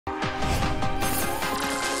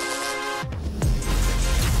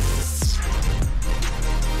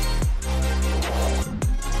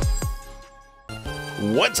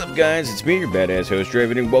What's up, guys? It's me, your badass host,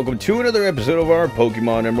 Draven, and welcome to another episode of our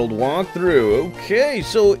Pokemon Emerald walkthrough. Okay,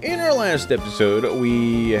 so in our last episode,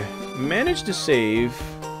 we managed to save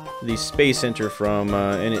the Space Center from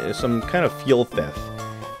some kind of fuel theft.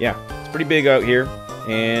 Yeah, it's pretty big out here,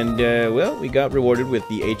 and, well, we got rewarded with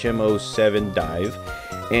the HM07 dive.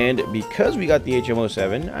 And because we got the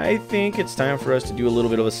HM07, I think it's time for us to do a little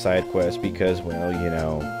bit of a side quest because, well, you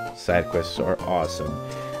know, side quests are awesome.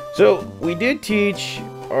 So we did teach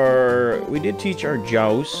our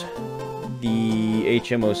Joust the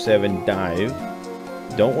HM07 dive.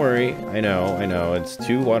 Don't worry, I know, it's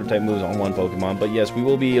 2 water type moves on 1 Pokemon, but yes, we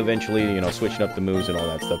will be eventually, you know, switching up the moves and all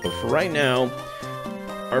that stuff. But for right now,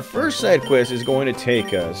 our first side quest is going to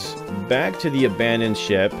take us back to the abandoned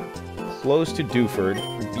ship close to Dewford,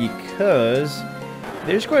 because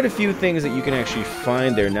there's quite a few things that you can actually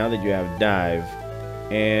find there now that you have dive,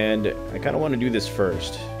 and I kind of want to do this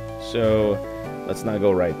first. So let's not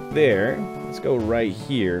go right there, let's go right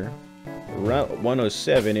here, Route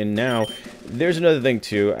 107. And now there's another thing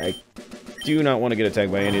too, I do not want to get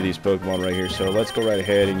attacked by any of these Pokemon right here, so let's go right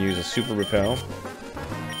ahead and use a Super Repel.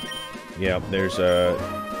 Yeah, there's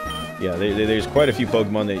there's quite a few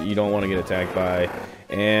Pokemon that you don't want to get attacked by,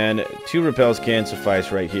 and 2 repels can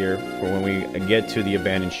suffice right here for when we get to the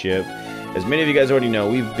abandoned ship. As many of you guys already know,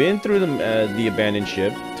 we've been through the abandoned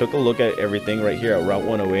ship, took a look at everything right here at Route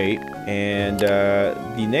 108, and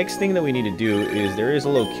the next thing that we need to do is there is a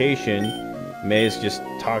location. May is just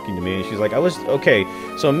talking to me, and she's like, okay,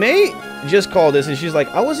 so May just called us, and she's like,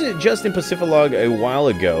 I wasn't just in Pacificlog a while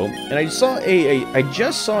ago, and I just saw a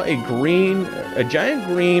giant green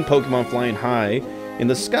Pokemon flying high in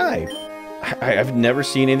the sky. I've never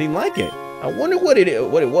seen anything like it. I wonder what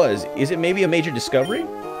it was. Is it maybe a major discovery?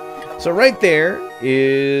 So right there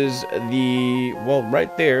is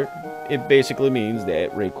right there, it basically means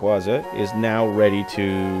that Rayquaza is now ready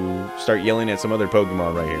to start yelling at some other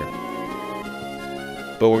Pokemon right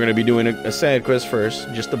here. But we're going to be doing a side quest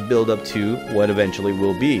first, just to build up to what eventually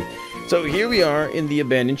will be. So here we are in the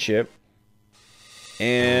abandoned ship,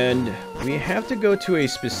 and we have to go to a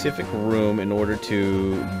specific room in order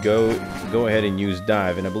to go ahead and use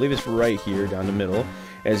dive, and I believe it's right here down the middle.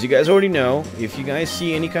 As you guys already know, if you guys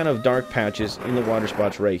see any kind of dark patches in the water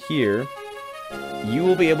spots right here, you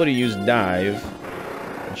will be able to use dive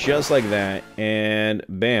just like that, and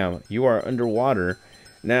bam, you are underwater.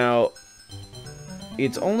 Now,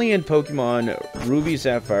 it's only in Pokemon Ruby,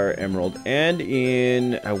 Sapphire, Emerald, and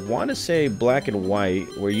in, I want to say, Black and White,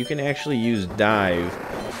 where you can actually use dive.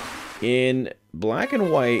 In Black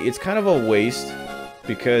and White, it's kind of a waste,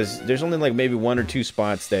 because there's only like maybe 1 or 2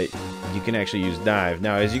 spots that you can actually use dive.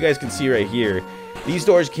 Now, as you guys can see right here, these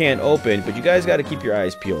doors can't open, but you guys got to keep your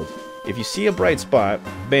eyes peeled. If you see a bright spot,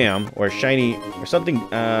 bam, or shiny, or something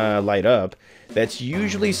light up, that's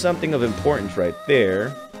usually something of importance right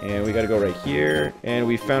there. And we got to go right here, and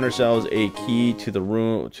we found ourselves a key to the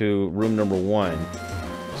room, room number 1.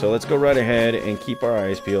 So let's go right ahead and keep our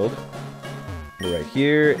eyes peeled. Go right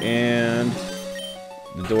here, and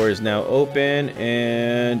the door is now open,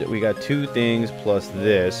 and we got 2 things plus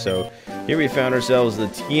this. So here we found ourselves the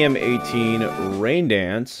TM18 Rain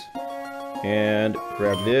Dance, and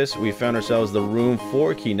grab this. We found ourselves the room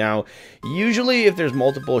 4 key. Now, usually if there's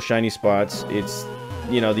multiple shiny spots, it's,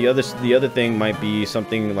 you know, the other thing might be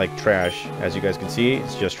something like trash. As you guys can see,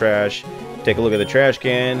 it's just trash. Take a look at the trash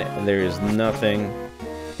can, and there is nothing.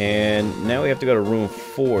 And now we have to go to room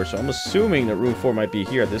 4. So I'm assuming that room 4 might be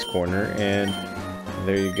here at this corner, and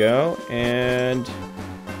there you go. And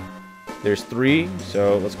there's 3,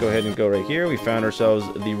 so let's go ahead and go right here. We found ourselves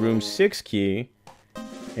the room 6 key,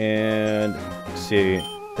 and let's see,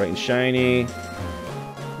 bright and shiny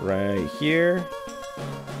right here.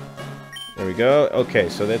 There we go. Okay,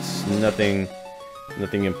 so that's nothing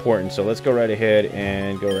important. So let's go right ahead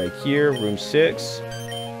and go right here, room 6.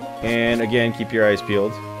 And again, keep your eyes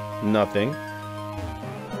peeled. Nothing.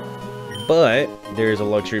 But there's a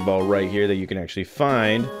luxury ball right here that you can actually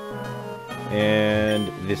find. And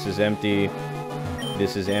this is empty.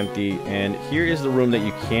 This is empty. And here is the room that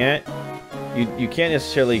you can't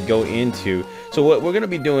necessarily go into. So what we're going to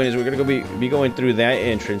be doing is we're going to be going through that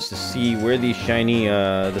entrance to see where these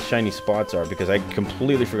the shiny spots are, because I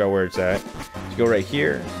completely forgot where it's at. So go right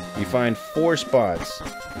here. You find 4 spots.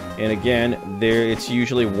 And again, it's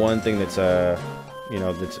usually one thing that's you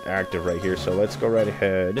know, that's active right here. So let's go right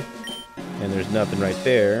ahead. And there's nothing right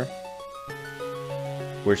there.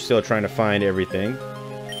 We're still trying to find everything.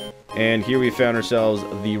 And here we found ourselves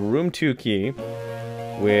the room 2 key,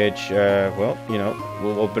 which, well, you know,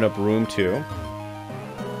 we'll open up room 2.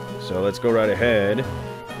 So let's go right ahead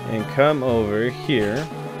and come over here.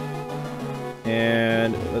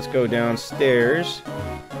 And let's go downstairs.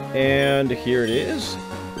 And here it is.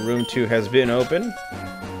 Room 2 has been opened.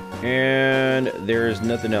 And there is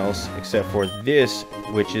nothing else except for this,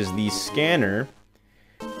 which is the scanner,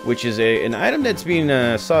 which is an item that's being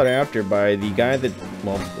sought after by the guy that,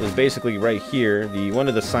 well, is basically right here, one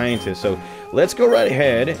of the scientists. So let's go right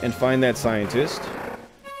ahead and find that scientist.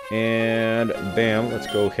 And bam, let's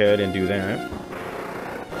go ahead and do that.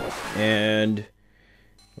 And,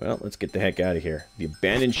 well, let's get the heck out of here. The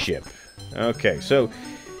abandoned ship. Okay, so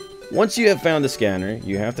once you have found the scanner,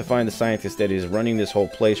 you have to find the scientist that is running this whole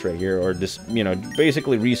place right here, or this, you know,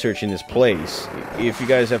 basically researching this place. If you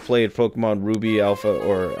guys have played Pokemon Ruby Alpha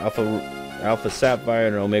or Alpha Sapphire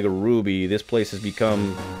and Omega Ruby, this place has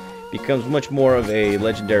becomes much more of a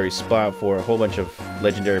legendary spot for a whole bunch of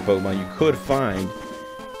legendary Pokemon you could find.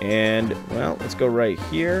 And, well, let's go right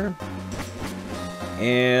here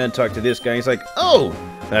and talk to this guy. He's like, "Oh,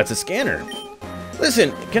 that's a scanner.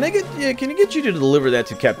 Listen, can I get you to deliver that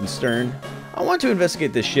to Captain Stern? I want to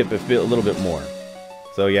investigate this ship a little bit more."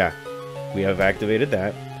 So yeah, we have activated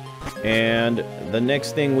that. And the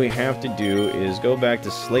next thing we have to do is go back to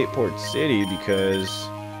Slateport City because,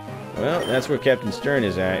 well, that's where Captain Stern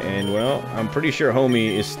is at. And, well, I'm pretty sure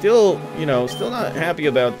homie is still, you know, still not happy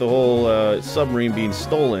about the whole submarine being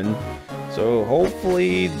stolen. So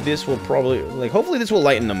hopefully this will hopefully this will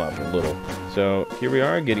lighten them up a little. So here we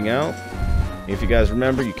are, getting out. If you guys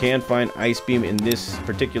remember, you can find Ice Beam in this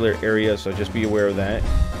particular area, so just be aware of that.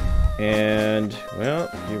 And, well,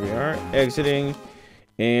 here we are, exiting.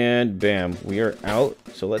 And bam, we are out.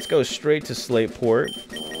 So let's go straight to Slateport.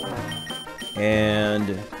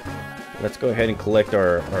 And let's go ahead and collect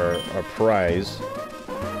our prize.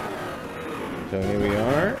 So here we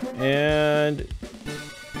are. And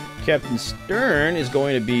Captain Stern is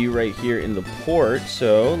going to be right here in the port.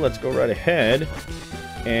 So let's go right ahead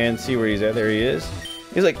and see where he's at. There he is.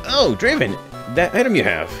 He's like, "Oh, Draven, that item you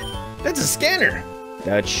have, that's a scanner.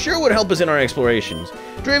 That sure would help us in our explorations.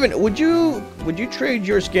 Draven, would you trade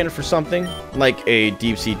your scanner for something like a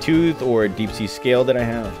deep sea tooth or a deep sea scale that I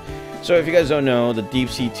have?" So if you guys don't know, the deep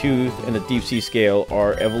sea tooth and the deep sea scale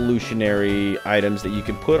are evolutionary items that you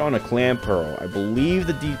can put on a clam pearl. I believe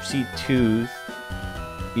the deep sea tooth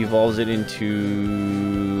evolves it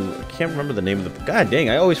into, I can't remember the name of the, god dang,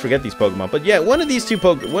 I always forget these Pokemon. But yeah, one of these two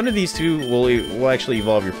will actually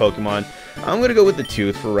evolve your Pokemon. I'm gonna go with the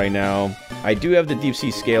tooth for right now. I do have the deep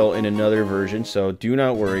sea scale in another version, so do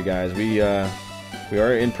not worry, guys. We are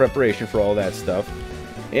in preparation for all that stuff.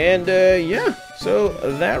 And yeah, so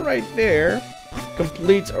that right there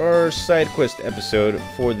completes our side quest episode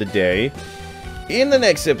for the day. In the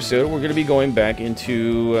next episode, we're going to be going back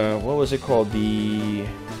into, what was it called? The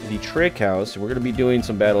Trick House. We're going to be doing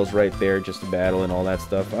some battles right there, just to battle and all that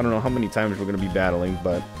stuff. I don't know how many times we're going to be battling,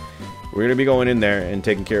 but we're going to be going in there and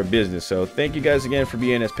taking care of business. So thank you guys again for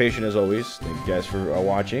being as patient as always. Thank you guys for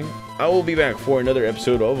watching. I will be back for another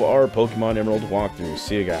episode of our Pokemon Emerald walkthrough.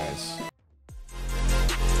 See you guys.